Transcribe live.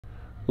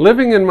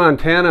Living in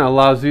Montana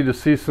allows you to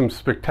see some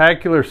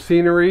spectacular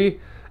scenery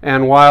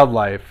and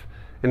wildlife.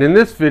 And in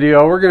this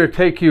video, we're going to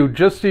take you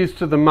just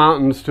east of the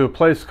mountains to a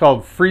place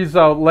called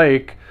Freezeout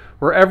Lake,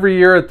 where every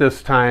year at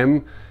this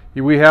time,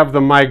 we have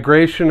the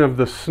migration of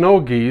the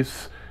snow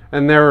geese,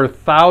 and there are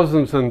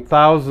thousands and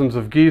thousands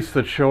of geese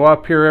that show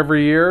up here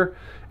every year,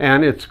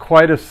 and it's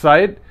quite a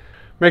sight.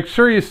 Make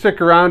sure you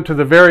stick around to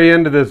the very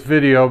end of this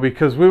video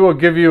because we will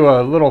give you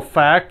a little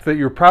fact that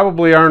you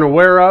probably aren't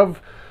aware of,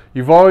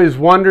 you've always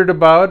wondered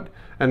about,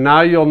 and now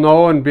you'll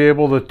know and be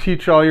able to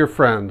teach all your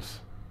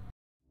friends.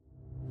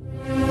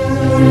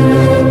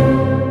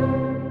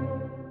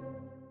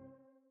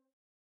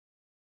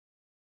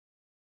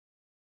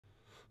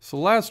 So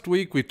last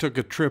week we took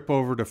a trip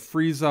over to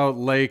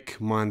Freezeout Lake,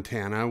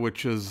 Montana,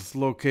 which is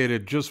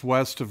located just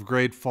west of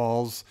Great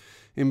Falls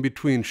in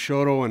between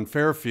Choteau and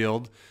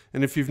Fairfield.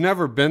 And if you've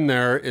never been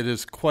there, it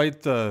is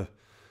quite the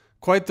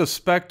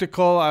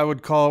spectacle. I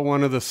would call it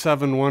one of the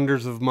 7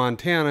 wonders of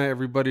Montana.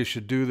 Everybody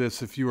should do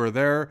this if you are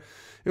there.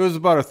 It was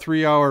about a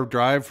 3-hour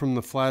drive from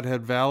the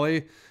Flathead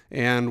Valley,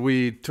 and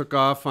we took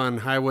off on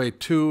Highway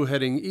 2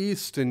 heading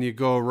east, and you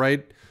go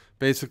right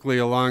basically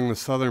along the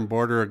southern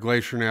border of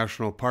Glacier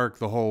National Park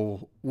the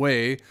whole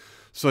way.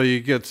 So you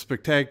get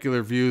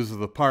spectacular views of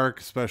the park,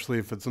 especially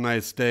if it's a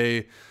nice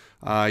day.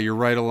 You're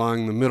right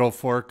along the middle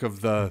fork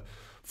of the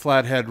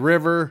Flathead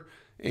River.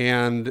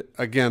 And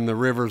again, the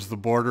river's the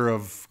border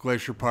of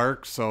Glacier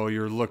Park, so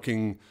you're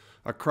looking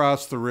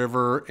across the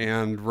river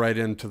and right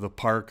into the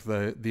park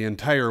the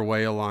entire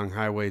way along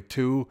Highway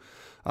 2.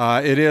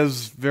 It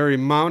is very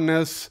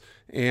mountainous,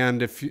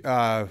 and if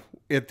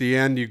at the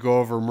end you go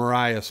over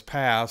Marias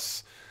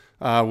Pass,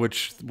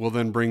 which will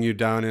then bring you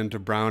down into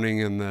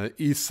Browning and the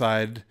east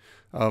side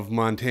of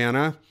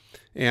Montana.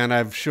 And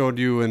I've showed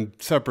you in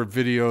separate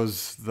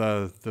videos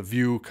the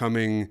view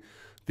coming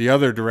the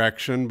other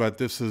direction, but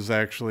this is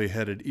actually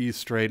headed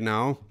east right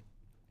now.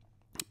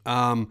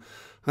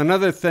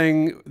 Another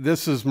thing,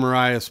 this is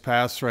Marias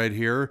Pass right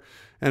here,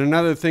 and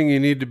another thing you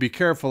need to be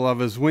careful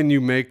of is when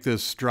you make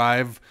this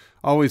drive,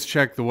 always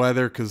check the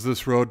weather, because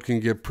this road can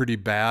get pretty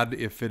bad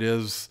if it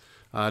is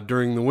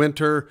during the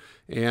winter,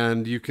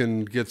 and you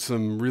can get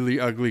some really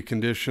ugly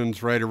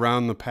conditions right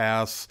around the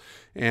pass,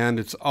 and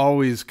it's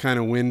always kind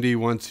of windy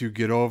once you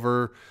get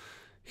over.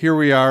 Here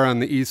we are on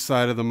the east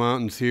side of the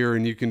mountains here,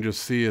 and you can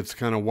just see it's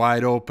kind of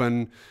wide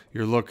open.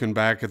 You're looking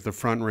back at the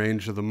front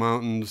range of the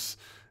mountains,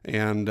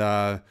 and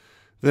then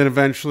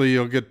eventually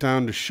you'll get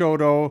down to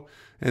Choteau,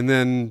 and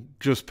then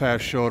just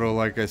past Choteau,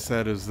 like I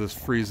said, is this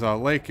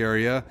Freezeout Lake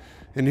area.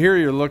 And here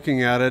you're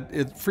looking at it.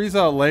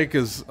 Freezeout Lake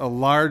is a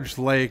large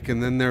lake,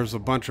 and then there's a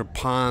bunch of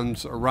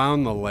ponds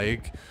around the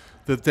lake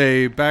that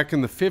back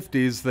in the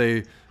 50s,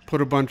 they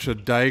put a bunch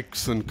of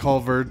dikes and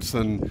culverts,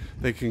 and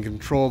they can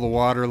control the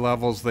water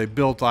levels. They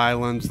built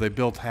islands, they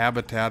built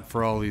habitat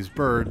for all these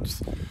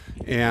birds,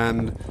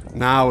 and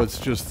now it's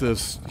just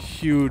this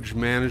huge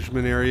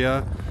management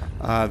area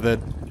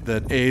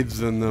that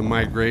aids in the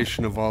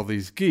migration of all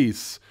these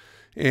geese.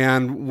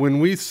 And when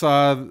we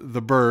saw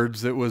the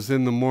birds, it was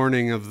in the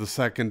morning of the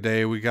second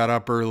day. We got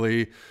up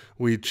early,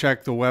 we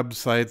checked the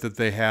website that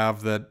they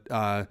have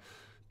that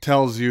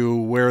tells you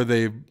where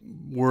they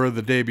were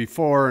the day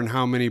before and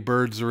how many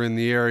birds are in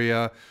the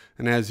area.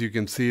 And as you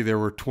can see, there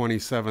were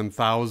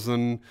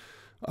 27,000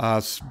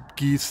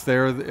 geese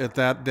there at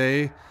that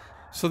day.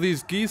 So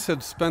these geese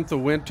had spent the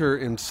winter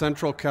in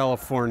central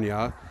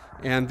California,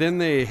 and then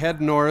they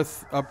head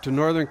north up to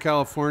northern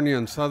California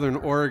and southern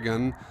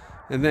Oregon,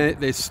 and then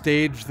they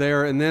stage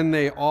there, and then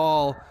they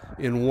all,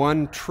 in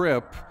one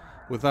trip,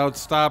 without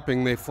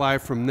stopping, they fly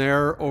from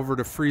there over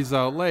to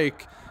Freezeout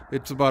Lake.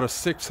 It's about a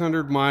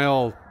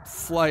 600-mile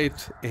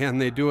flight,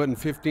 and they do it in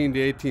 15 to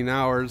 18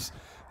 hours,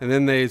 and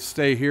then they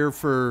stay here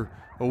for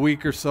a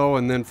week or so,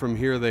 and then from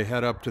here they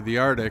head up to the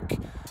Arctic.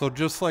 So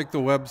just like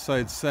the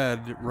website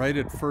said, right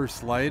at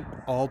first light,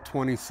 all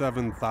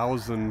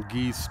 27,000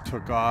 geese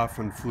took off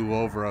and flew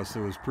over us.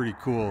 It was pretty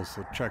cool,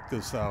 so check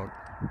this out.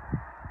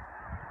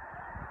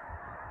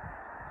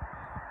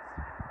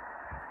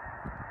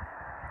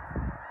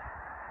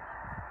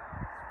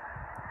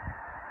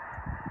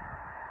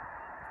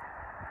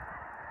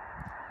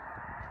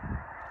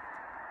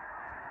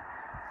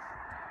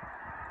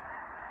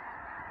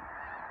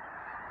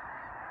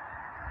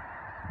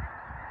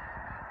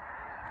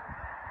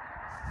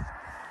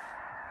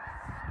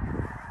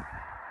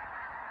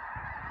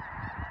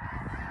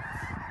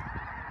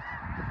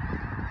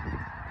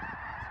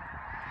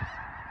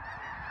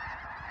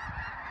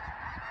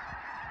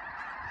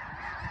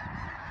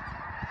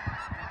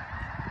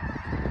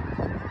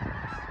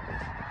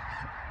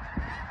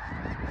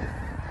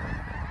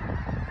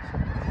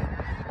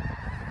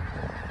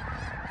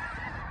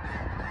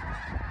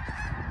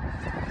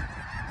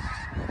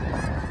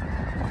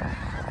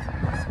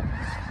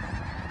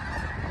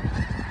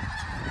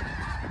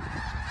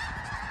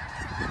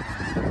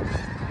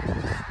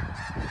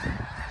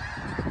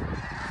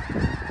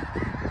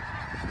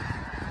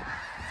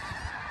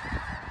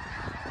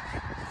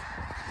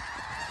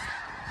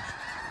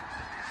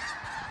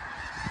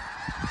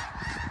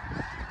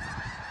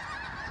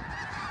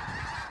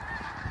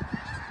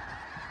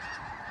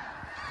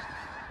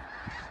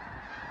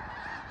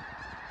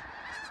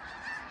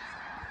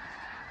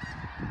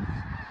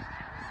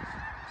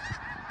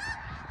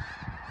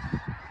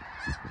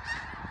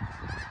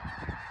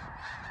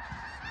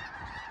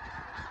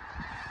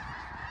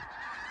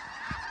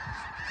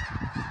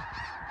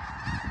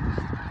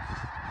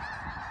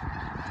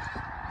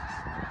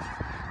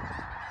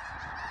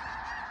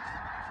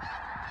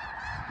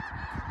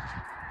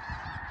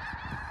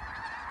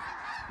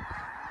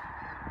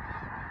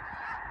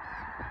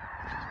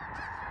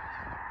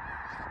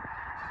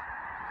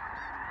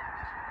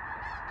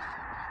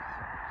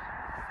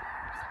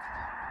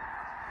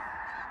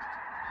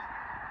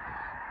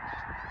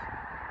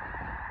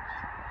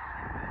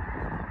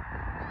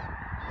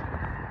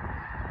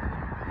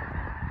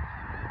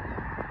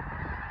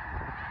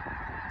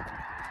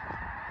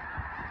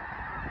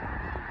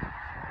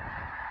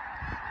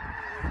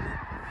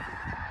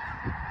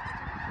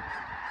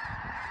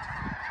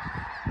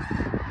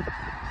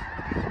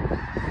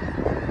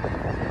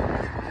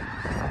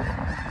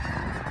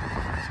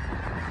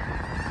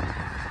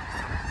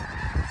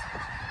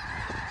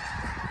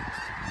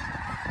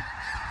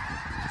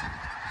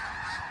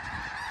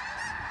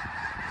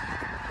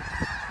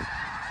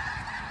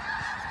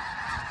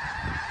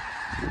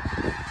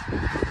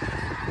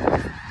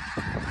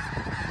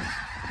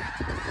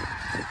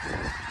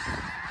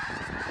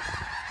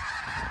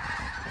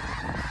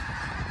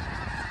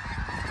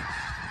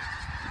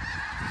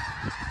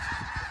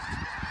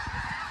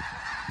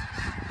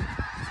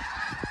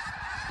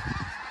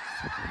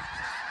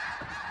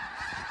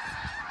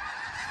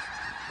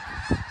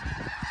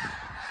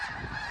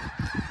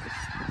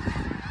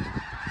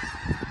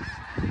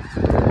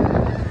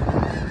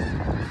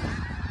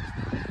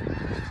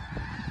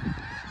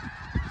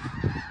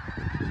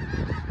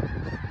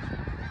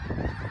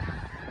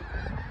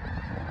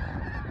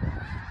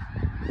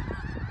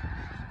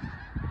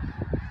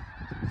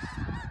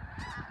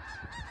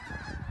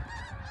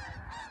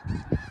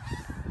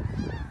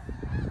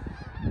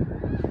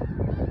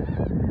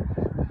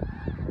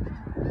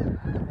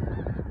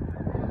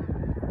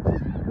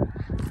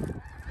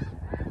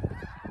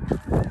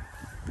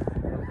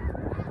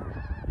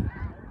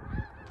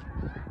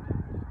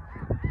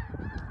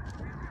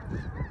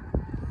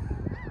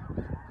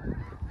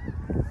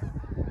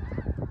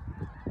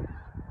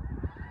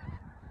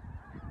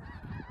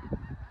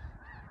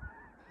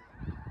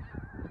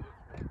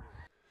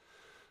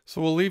 So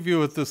we'll leave you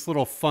with this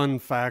little fun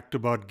fact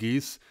about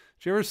geese.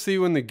 Did you ever see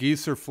when the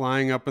geese are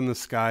flying up in the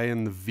sky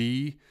in the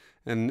V,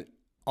 and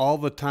all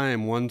the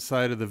time one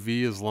side of the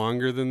V is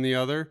longer than the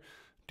other?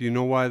 Do you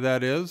know why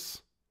that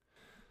is?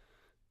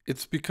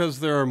 It's because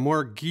there are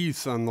more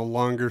geese on the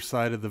longer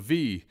side of the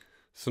V.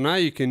 So now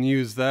you can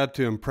use that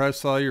to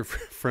impress all your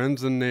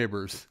friends and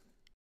neighbors.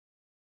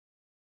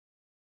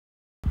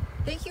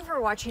 Thank you for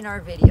watching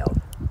our video.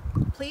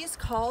 Please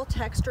call,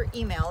 text, or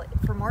email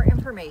for more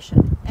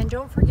information. And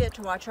don't forget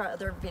to watch our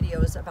other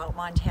videos about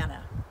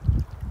Montana.